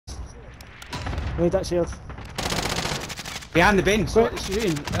We need that shield. Behind the bin. So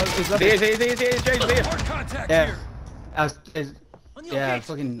shooting. Here's James here. Yeah. I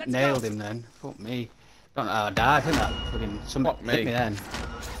fucking nailed him then. Fuck me. Don't know how I died. I think that fucking somebody hit me then.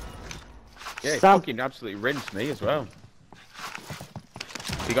 Yeah, he fucking absolutely rinsed me as well.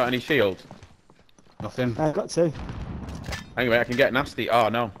 You got any shield? Nothing. I've got two. Anyway, I can get nasty. Oh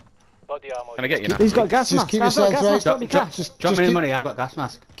no. Can I get you nasty? He's got gas mask. Keep yourselves right. Drop me the money. I've got gas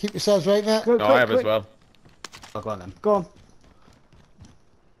mask. Keep yourselves right, mate. No, I have as well. Oh, go on then. Go on.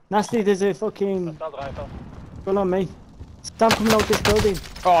 Nasty, there's a fucking... Go on me. Sam coming out this building.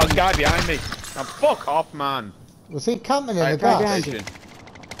 Oh, there's a guy behind me. Oh, fuck off, man. Was he camping in the gas? gas? Is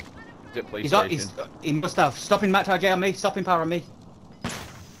it police station? He must have. Stopping Matt RJ on me. Stopping power on me.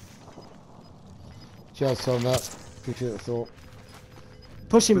 Cheers on that. Appreciate the thought.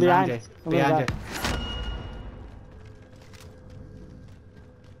 Push him behind. Behind you.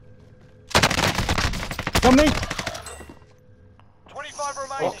 On me! 25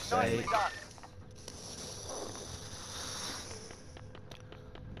 remaining. Nicely done.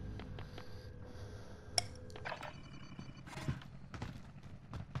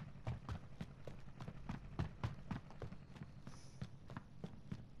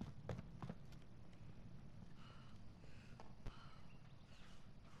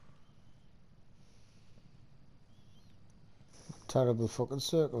 Terrible fucking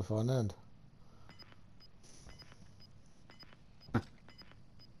circle for an end.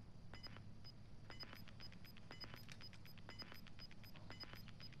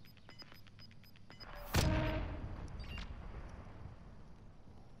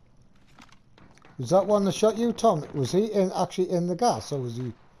 Was that one that shot you, Tom? Was he actually in the gas, or was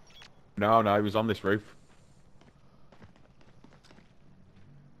he? No, he was on this roof.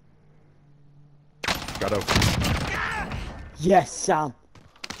 Got open. Yes, Sam.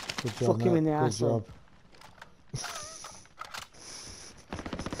 Good job, Fuck him in the Good arsehole. job.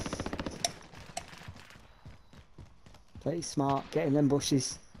 Very smart, getting them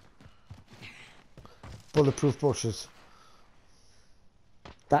bushes. Bulletproof bushes.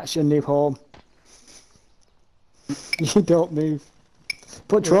 That's your new home. You don't move.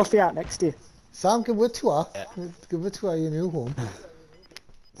 Put trophy out next to you. Sam, give it to her. Give it to her, your new home.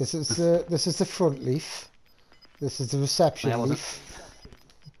 This is the front leaf. This is the reception leaf.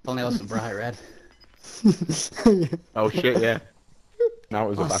 Only wasn't bright red. Oh shit, yeah. Now it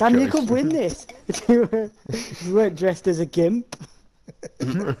was a bad Sam, choice. you could win this if you weren't dressed as a gimp.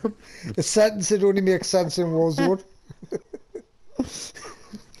 A sentence that only makes sense in Warzone.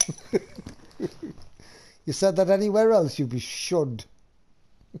 You said that anywhere else, you'd be shunned.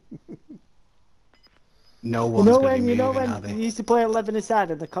 No one's when you used to play 11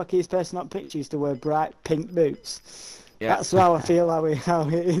 aside and the cockiest person on pitch used to wear bright pink boots. Yeah. That's how I feel how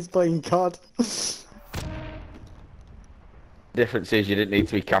it is playing COD. Difference is you didn't need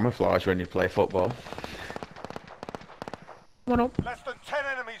to be camouflaged when you play football. Come on up. Less than 10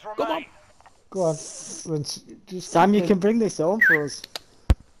 enemies remain. Go on. Sam, you can bring this home for us.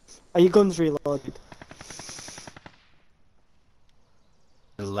 Are your guns reloaded?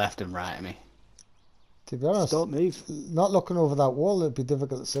 Left and right of me. To be honest, Don't move. not looking over that wall, it'd be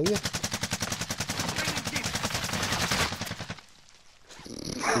difficult to see you.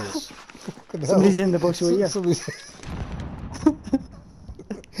 Somebody's in the bush with you.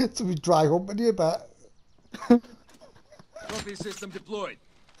 Somebody's dry humping you, but Trophy system deployed.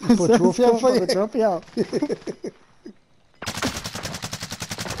 put a trophy out for you. Trophy out.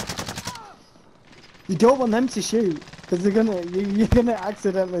 You don't want them to shoot, because you're gonna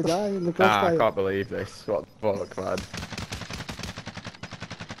accidentally die in the crossfire. I can't believe this. What the fuck, man?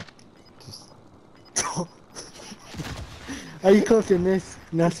 Are you cooking this?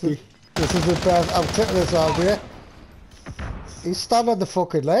 Nasty. This is the best. I'm taking this out here. He's standing on the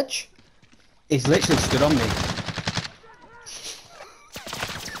fucking ledge. He's literally stood on me.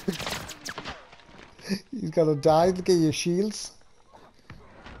 He's gonna die to get your shields.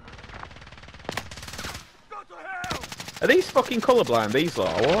 Are these fucking colourblind, these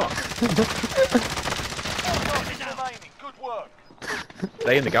lot, or what? Remaining. Good work.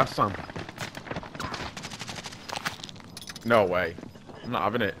 They in the gas lamp. No way. I'm not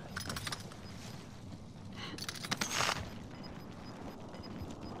having it.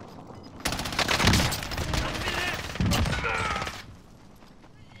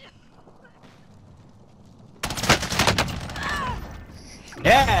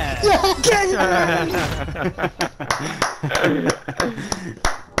 Yeah!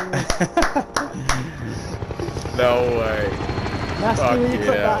 No way. Nasty, Fuck will you clip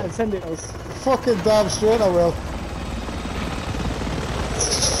yeah. that and send it us? Fucking damn straight I will.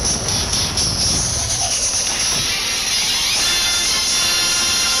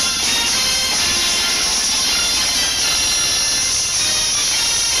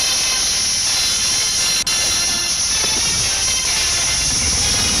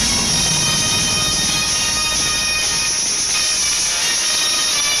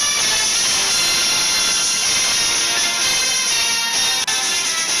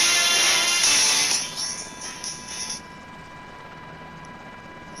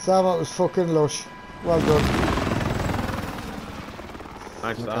 Sam, that was fucking lush. Well done.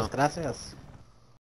 Nice Muchas start. gracias.